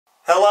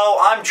Hello,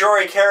 I'm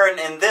Jory Karen,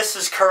 and this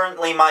is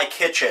currently my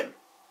kitchen.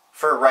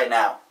 For right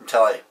now,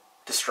 until I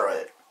destroy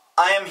it.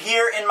 I am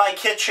here in my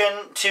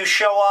kitchen to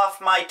show off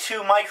my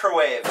two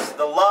microwaves,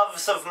 the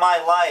loves of my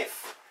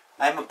life.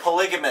 I'm a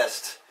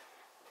polygamist.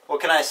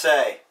 What can I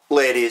say?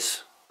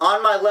 Ladies.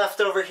 On my left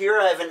over here,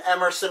 I have an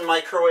Emerson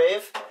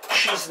microwave.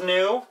 She's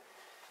new.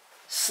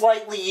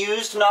 Slightly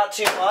used, not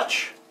too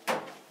much.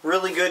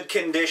 Really good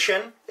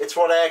condition. It's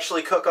what I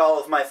actually cook all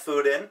of my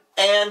food in.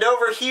 And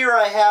over here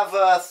I have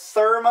a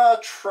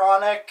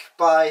Thermatronic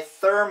by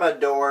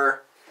Thermador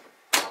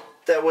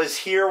that was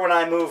here when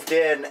I moved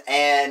in,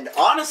 and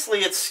honestly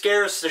it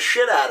scares the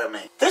shit out of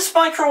me. This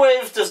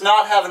microwave does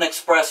not have an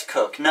express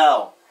cook,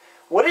 no.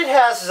 What it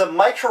has is a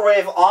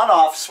microwave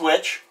on-off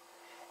switch,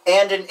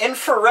 and an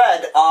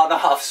infrared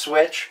on-off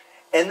switch,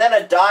 and then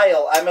a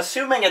dial. I'm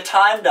assuming a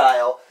time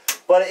dial,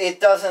 but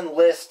it doesn't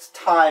list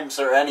times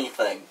or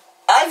anything.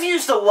 I've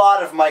used a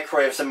lot of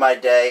microwaves in my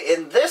day,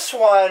 and this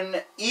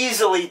one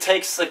easily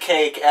takes the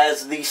cake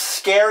as the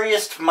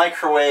scariest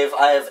microwave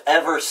I have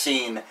ever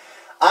seen.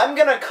 I'm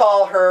gonna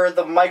call her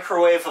the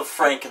microwave of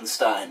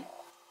Frankenstein.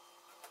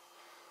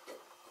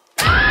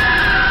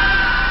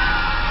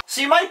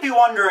 So you might be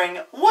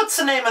wondering, what's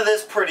the name of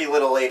this pretty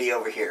little lady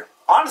over here?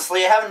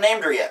 Honestly, I haven't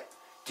named her yet.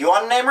 Do you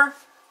want to name her?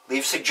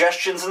 Leave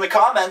suggestions in the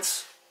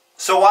comments.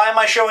 So why am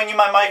I showing you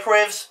my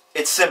microwaves?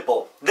 It's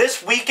simple.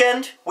 This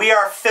weekend, we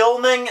are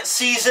filming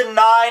Season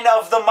 9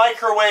 of The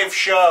Microwave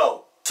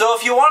Show. So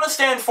if you want to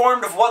stay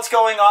informed of what's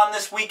going on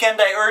this weekend,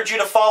 I urge you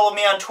to follow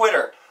me on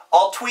Twitter.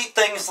 I'll tweet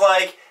things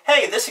like,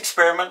 hey, this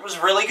experiment was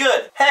really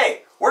good.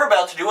 Hey, we're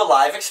about to do a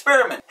live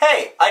experiment.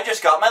 Hey, I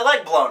just got my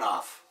leg blown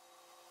off.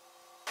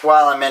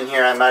 While I'm in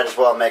here, I might as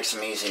well make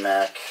some Easy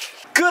Mac.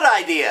 Good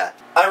idea!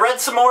 I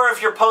read some more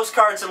of your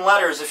postcards and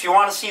letters. If you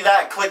want to see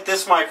that, click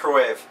this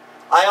microwave.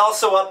 I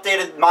also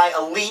updated my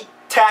Elite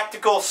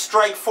Tactical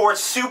Strike Force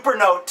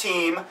Supernote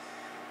team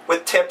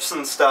with tips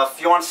and stuff.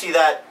 If you want to see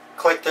that,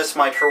 click this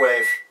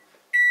microwave.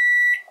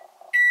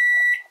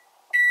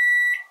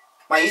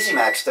 My Easy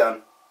Mac's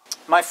done.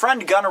 My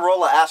friend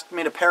Gunnarolla asked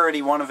me to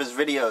parody one of his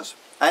videos.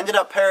 I ended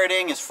up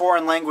parodying his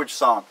foreign language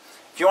song.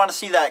 If you want to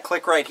see that,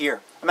 click right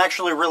here. I'm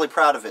actually really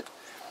proud of it.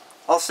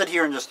 I'll sit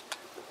here and just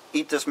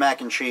eat this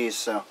mac and cheese,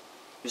 so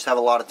you just have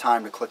a lot of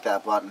time to click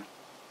that button.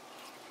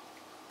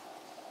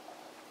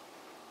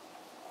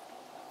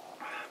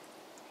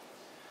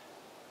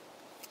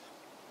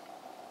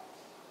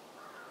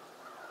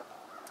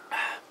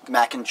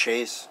 Mac and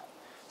cheese.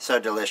 So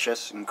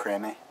delicious and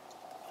creamy.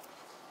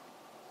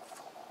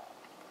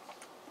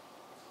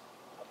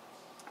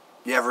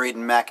 You ever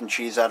eaten mac and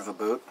cheese out of a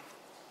boot?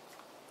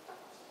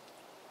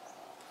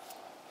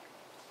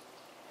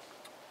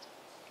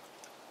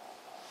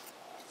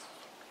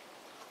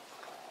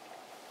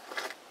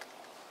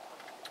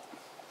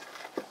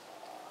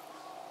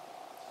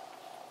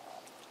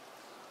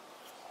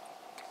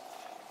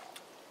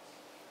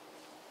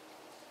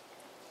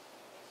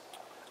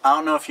 I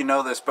don't know if you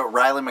know this, but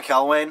Riley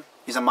McElwain,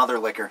 he's a mother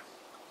licker.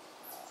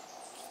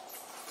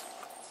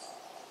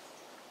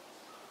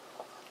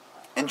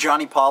 And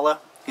Johnny Paula,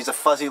 he's a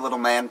fuzzy little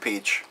man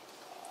peach.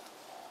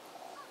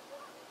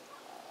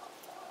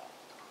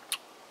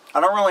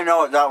 I don't really know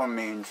what that one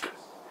means. You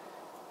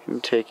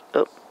can take,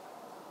 oh.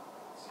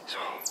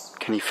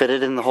 Can he fit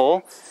it in the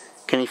hole?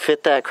 Can he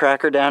fit that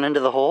cracker down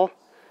into the hole?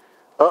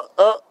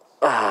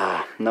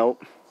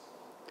 Nope.